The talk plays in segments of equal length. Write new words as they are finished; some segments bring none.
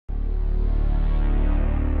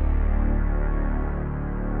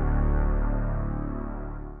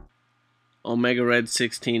Omega Red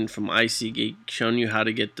 16 from Icy Geek, showing you how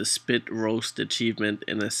to get the Spit Roast achievement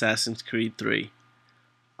in Assassin's Creed 3.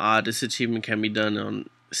 This achievement can be done on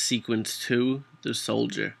Sequence 2, the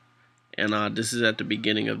Soldier, and this is at the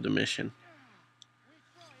beginning of the mission.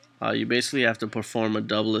 You basically have to perform a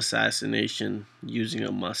double assassination using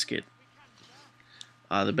a musket.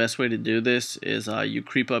 The best way to do this is you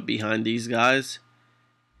creep up behind these guys,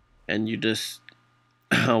 and you just,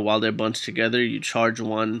 while they're bunched together, you charge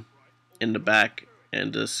one in the back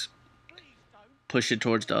and just push it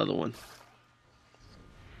towards the other one.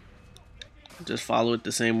 Just follow it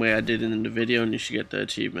the same way I did in the video and you should get the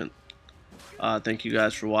achievement. Thank you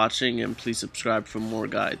guys for watching, and please subscribe for more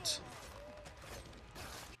guides.